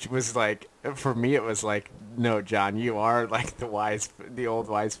 Which was like, for me it was like, no, John, you are like the old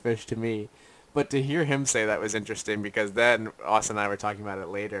wise fish to me. But to hear him say that was interesting because then Austin and I were talking about it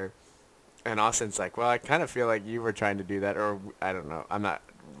later. And Austin's like, well, I kind of feel like you were trying to do that. Or I don't know.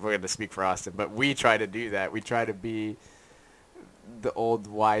 We're going to speak for Austin. But we try to do that. We try to be the old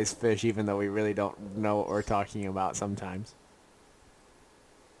wise fish even though we really don't know what we're talking about sometimes.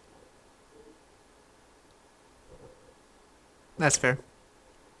 That's fair.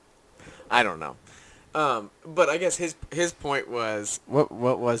 I don't know. But I guess his point was what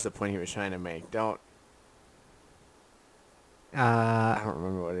was the point he was trying to make? I don't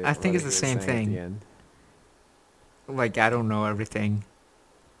remember what it. I think it's the same thing. Like I don't know everything.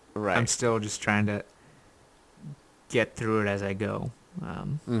 Right. I'm still just trying to get through it as I go.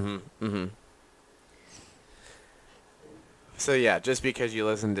 So yeah, just because you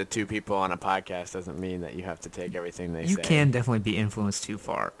listen to two people on a podcast doesn't mean that you have to take everything they say. You can definitely be influenced too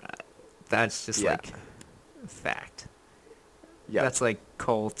far. That's just like a fact. Yeah. That's like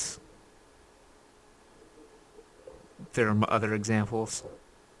cults. There are other examples.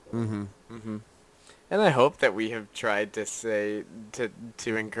 And I hope that we have tried to say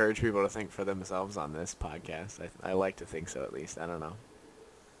to encourage people to think for themselves on this podcast. I like to think so, at least. I don't know.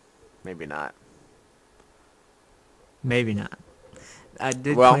 Maybe not. Maybe not. I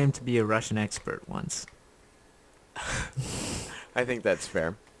did claim to be a Russian expert once. I think that's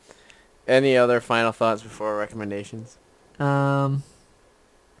fair. Any other final thoughts before recommendations? Yeah.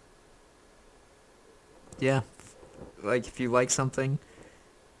 Like, if you like something,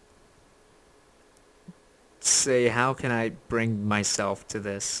 say, how can I bring myself to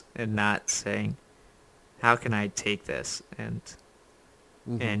this, and not saying, how can I take this and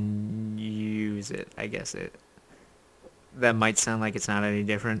use it, I guess. That might sound like it's not any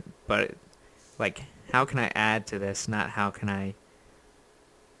different, but, like, how can I add to this, not how can I,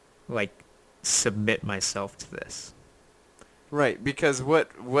 like, submit myself to this. Right, because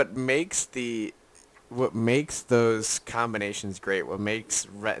what makes those combinations great, what makes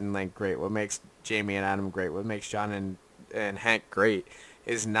Rhett and Link great, what makes Jamie and Adam great, what makes John and Hank great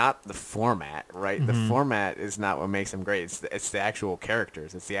is not the format, right? The format is not what makes them great. It's the actual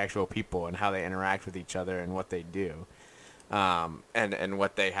characters. It's the actual people and how they interact with each other and what they do. And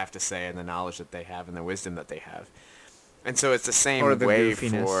what they have to say and the knowledge that they have and the wisdom that they have. And so it's the same way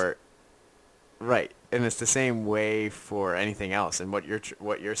for... Right. And it's the same way for anything else. And what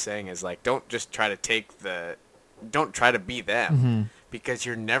you're saying is, like, don't try to be them, because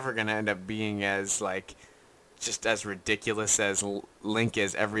you're never going to end up being as, like, just as ridiculous as Link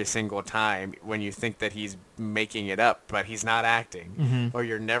is every single time when you think that he's making it up, but he's not acting. Or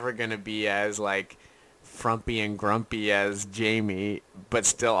you're never going to be as, like, frumpy and grumpy as Jamie, but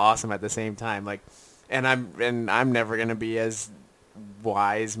still awesome at the same time. Like, and I'm never going to be as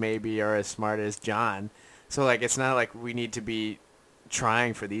wise maybe or as smart as John. So, like, it's not like we need to be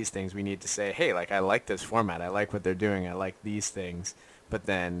trying for these things. We need to say, hey, like, I like this format. I like what they're doing. I like these things. But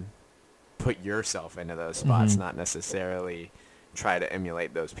then put yourself into those spots, not necessarily try to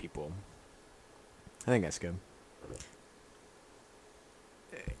emulate those people. I think that's good.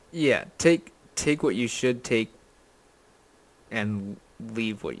 Yeah, take what you should take and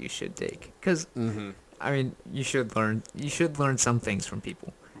leave what you should take. Because, I mean, you should learn some things from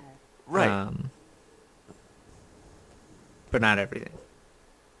people. Right. But not everything.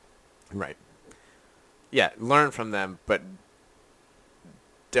 Right. Yeah, learn from them, but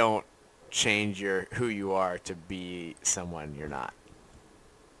don't change who you are to be someone you're not.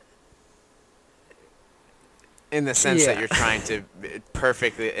 In the sense that you're trying to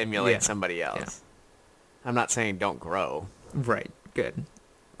perfectly emulate somebody else. Yeah. I'm not saying don't grow. Right. Good.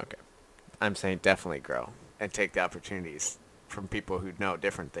 Okay. I'm saying definitely grow and take the opportunities from people who know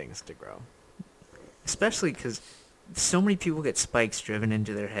different things to grow. Especially because so many people get spikes driven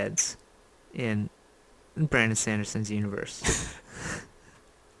into their heads in Brandon Sanderson's universe.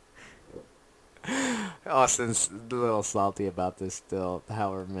 Austin's a little salty about this still,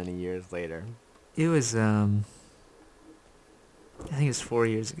 however many years later. It was, I think it's 4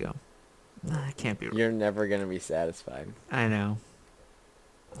 years ago. Nah, it can't be right. You're never going to be satisfied. I know.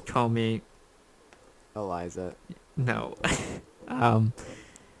 Call me... Eliza. No.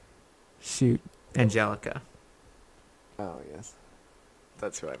 Shoot. Angelica. Oh, yes.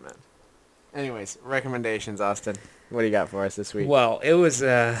 That's who I meant. Anyways, recommendations, Austin. What do you got for us this week? Well, it was,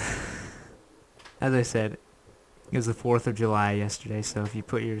 as I said, it was the 4th of July yesterday, so if you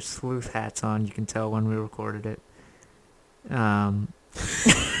put your sleuth hats on, you can tell when we recorded it.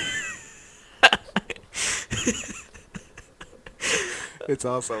 It's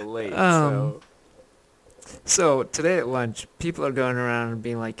also late, So today at lunch, people are going around and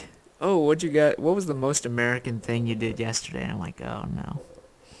being like, oh, what was the most American thing you did yesterday? And I'm like, oh, no.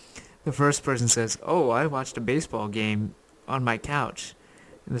 The first person says, oh, I watched a baseball game on my couch.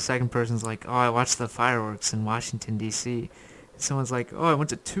 And the second person's like, oh, I watched the fireworks in Washington, D.C. And someone's like, oh, I went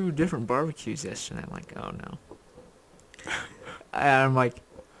to 2 different barbecues yesterday. I'm like, oh, no. I'm like,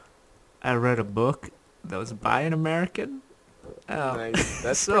 I read a book that was by an American. Nice.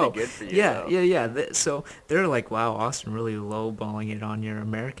 That's pretty good for you. Yeah, though. Yeah. So they're like, wow, Austin really lowballing it on your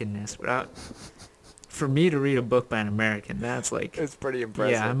Americanness. But for me to read a book by an American, that's like... It's pretty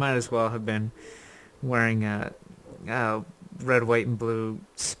impressive. Yeah, I might as well have been wearing a red, white, and blue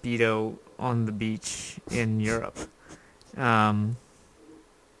Speedo on the beach in Europe.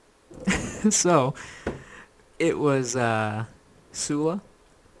 So, it was Sula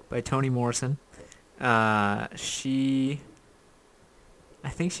by Toni Morrison. I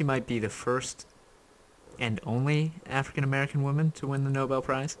think she might be the first and only African-American woman to win the Nobel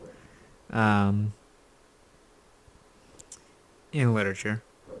Prize in literature.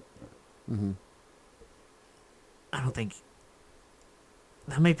 Mm-hmm. I don't think...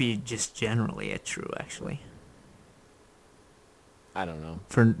 That might be just generally true, actually. I don't know.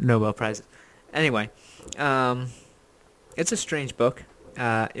 For Nobel Prizes. Anyway, it's a strange book.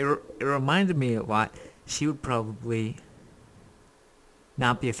 It reminded me a lot. She would probably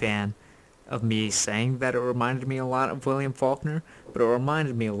not be a fan of me saying that it reminded me a lot of William Faulkner, but it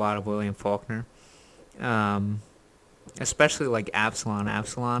reminded me a lot of William Faulkner. Especially like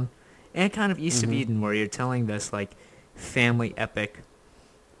Absalom, and kind of East of Eden, where you're telling this like family epic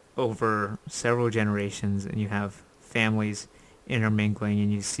over several generations, and you have families intermingling, and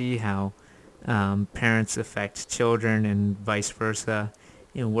you see how parents affect children and vice versa,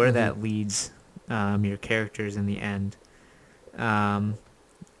 and where that leads your characters in the end.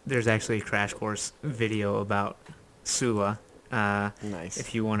 There's actually a crash course video about Sula. Nice.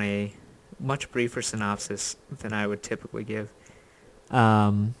 If you want a much briefer synopsis than I would typically give.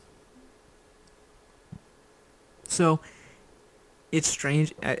 So it's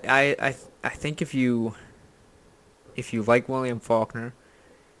strange. I think if you like William Faulkner,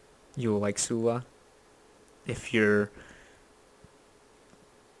 you will like Sula. If you're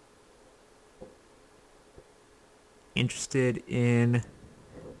interested in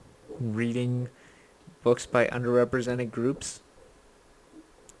reading books by underrepresented groups,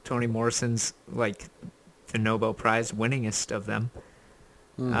 Toni Morrison's like the Nobel Prize winningest of them.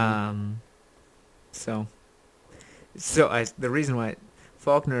 So the reason why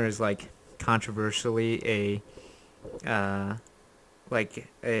Faulkner is like controversially a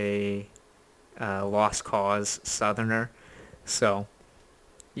lost cause Southerner. So,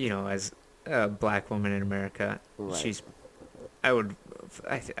 as a black woman in America, right. I would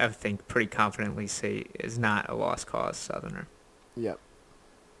think pretty confidently say is not a lost cause Southerner. Yep.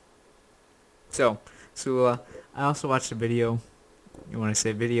 So, Sula, I also watched a video, when I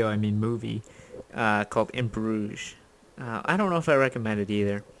say video, I mean movie, called In Bruges. I don't know if I recommend it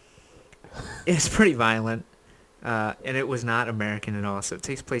either. It's pretty violent, and it was not American at all. So it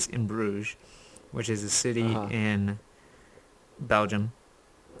takes place in Bruges, which is a city in Belgium.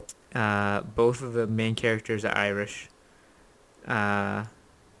 Both of the main characters are Irish, and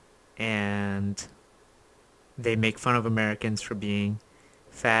they make fun of Americans for being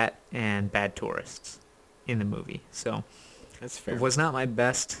fat and bad tourists in the movie. So that's fair. It was not my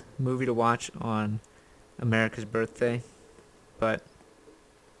best movie to watch on America's birthday, but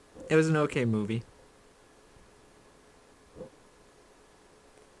it was an okay movie.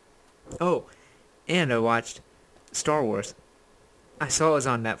 Oh, and I watched Star Wars. I saw it was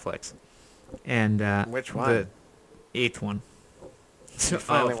on Netflix. And which one? The 8th one. So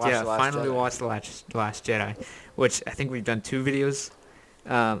finally watched The Last Jedi, which I think we've done 2 videos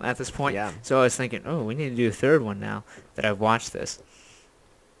at this point. Yeah. So I was thinking, we need to do a 3rd one now that I've watched this.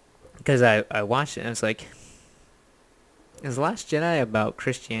 Because I watched it and I was like, is The Last Jedi about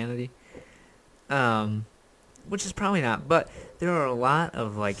Christianity? Which is probably not, but there are a lot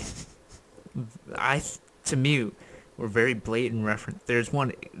of to me or very blatant reference. There's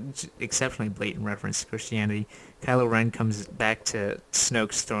one exceptionally blatant reference to Christianity. Kylo Ren comes back to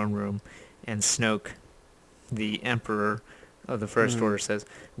Snoke's throne room, and Snoke, the Emperor of the First Order, says,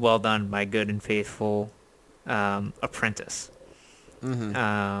 "Well done, my good and faithful apprentice."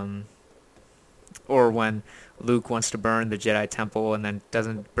 Or when Luke wants to burn the Jedi Temple and then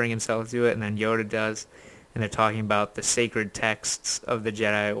doesn't bring himself to it, and then Yoda does, and they're talking about the sacred texts of the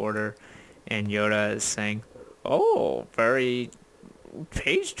Jedi Order, and Yoda is saying, "Oh, very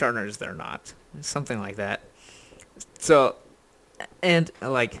page turners, they're not." Something like that. So, and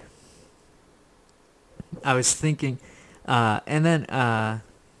like, I was thinking, and then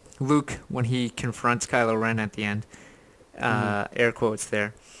Luke, when he confronts Kylo Ren at the end, air quotes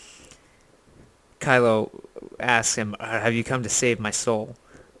there, Kylo asks him, "Have you come to save my soul?"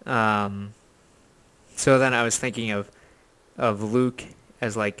 So then I was thinking of Luke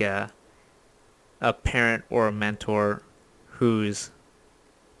as like a parent or a mentor whose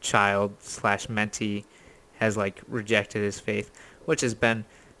child / mentee has like rejected his faith, which has been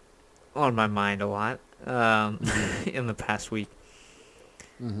on my mind a lot in the past week.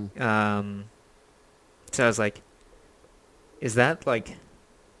 So I was like, is that like,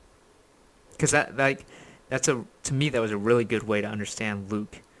 because to me that was a really good way to understand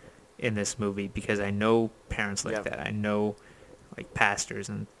Luke in this movie, because I know parents like that. I know like pastors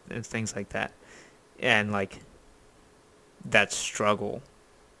and things like that, and like that struggle.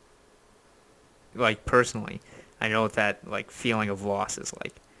 Like personally, I know what that like feeling of loss is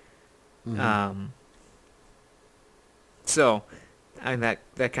like. So, I mean,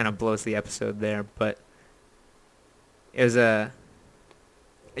 that kind of blows the episode there, but it was I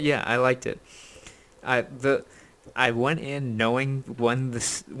liked it. I went in knowing when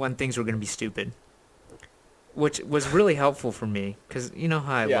things were going to be stupid, which was really helpful for me, because you know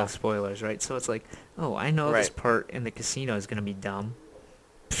how I love spoilers, right? So it's like, oh, I know this part in the casino is going to be dumb.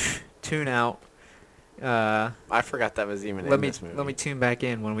 Tune out. I forgot that was even in this movie. Let me tune back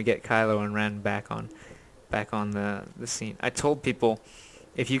in when we get Kylo and Ren back on the scene. I told people,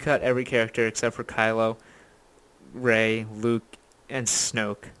 if you cut every character except for Kylo, Rey, Luke, and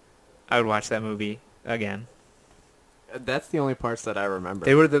Snoke, I would watch that movie again. That's the only parts that I remember.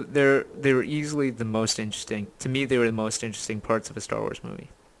 They were easily the most interesting. To me, they were the most interesting parts of a Star Wars movie.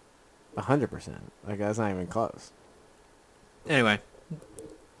 100%. Like, that's not even close. Anyway,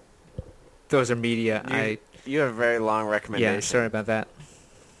 those are media. You have a very long recommendation. Yeah, sorry about that.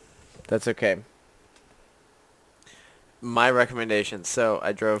 That's okay. My recommendation. So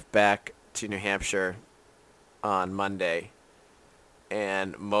I drove back to New Hampshire on Monday,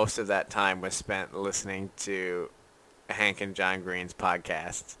 and most of that time was spent listening to Hank and John Green's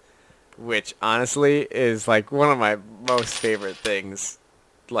podcast, which honestly is like one of my most favorite things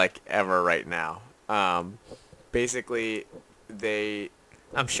like ever right now. Basically,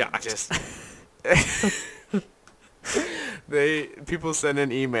 I'm shocked. People send in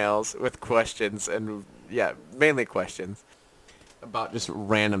emails with questions, and mainly questions about just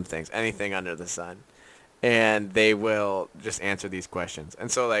random things, anything under the sun, and they will just answer these questions. And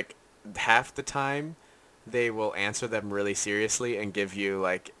so like half the time they will answer them really seriously and give you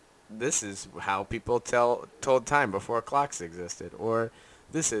like, this is how people told time before clocks existed, or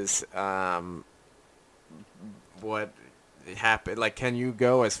this is what happened, like, can you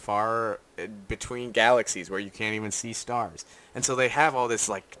go as far between galaxies where you can't even see stars? And so they have all this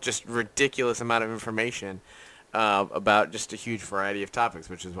like just ridiculous amount of information about just a huge variety of topics,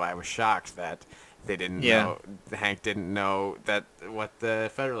 which is why I was shocked that they didn't know, Hank didn't know what the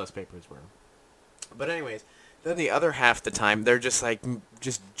Federalist Papers were. But anyways, then the other half the time they're just like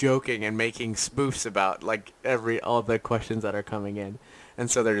just joking and making spoofs about like all the questions that are coming in, and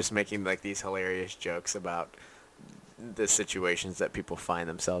so they're just making like these hilarious jokes about the situations that people find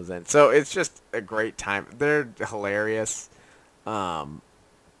themselves in. So it's just a great time. They're hilarious. I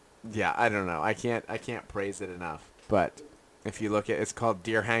don't know. I can't praise it enough. But if you look at, it's called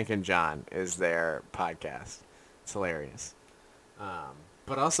Dear Hank and John is their podcast. It's hilarious.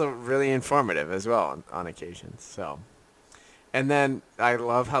 But also really informative as well on occasions. So, and then I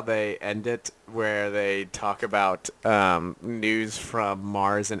love how they end it where they talk about news from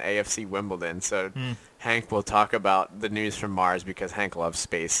Mars and AFC Wimbledon. So Hank will talk about the news from Mars because Hank loves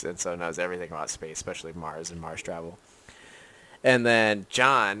space and so knows everything about space, especially Mars and Mars travel. And then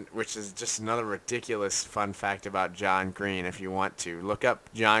John, which is just another ridiculous fun fact about John Green, if you want to, look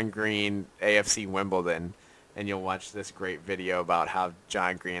up John Green AFC Wimbledon, and you'll watch this great video about how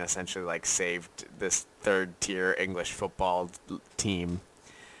John Green essentially like saved this third-tier English football team.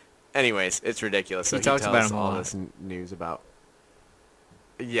 Anyways, it's ridiculous. So he talks tells about him all a lot. this news about.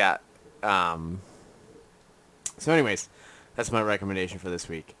 So anyways, that's my recommendation for this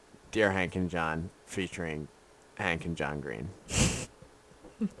week. Dear Hank and John, featuring Hank and John Green.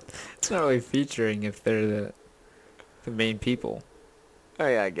 It's not really featuring if they're the main people. Oh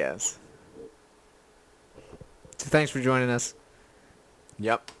yeah, I guess. So thanks for joining us.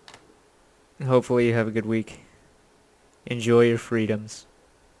 Yep. Hopefully you have a good week. Enjoy your freedoms.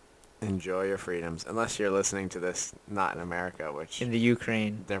 Enjoy your freedoms. Unless you're listening to this not in America, which... In the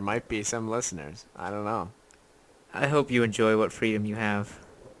Ukraine. There might be some listeners. I don't know. I hope you enjoy what freedom you have.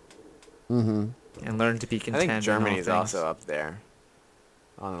 Mm-hmm. And learn to be content. I think Germany's also up there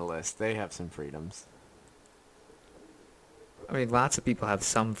on the list. They have some freedoms. I mean, lots of people have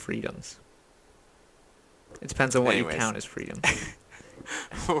some freedoms. It depends on what you count as freedom.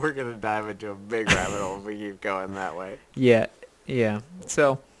 We're going to dive into a big rabbit hole if we keep going that way. Yeah.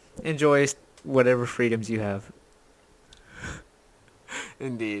 So, enjoy whatever freedoms you have.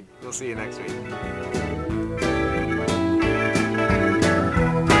 Indeed. We'll see you next week.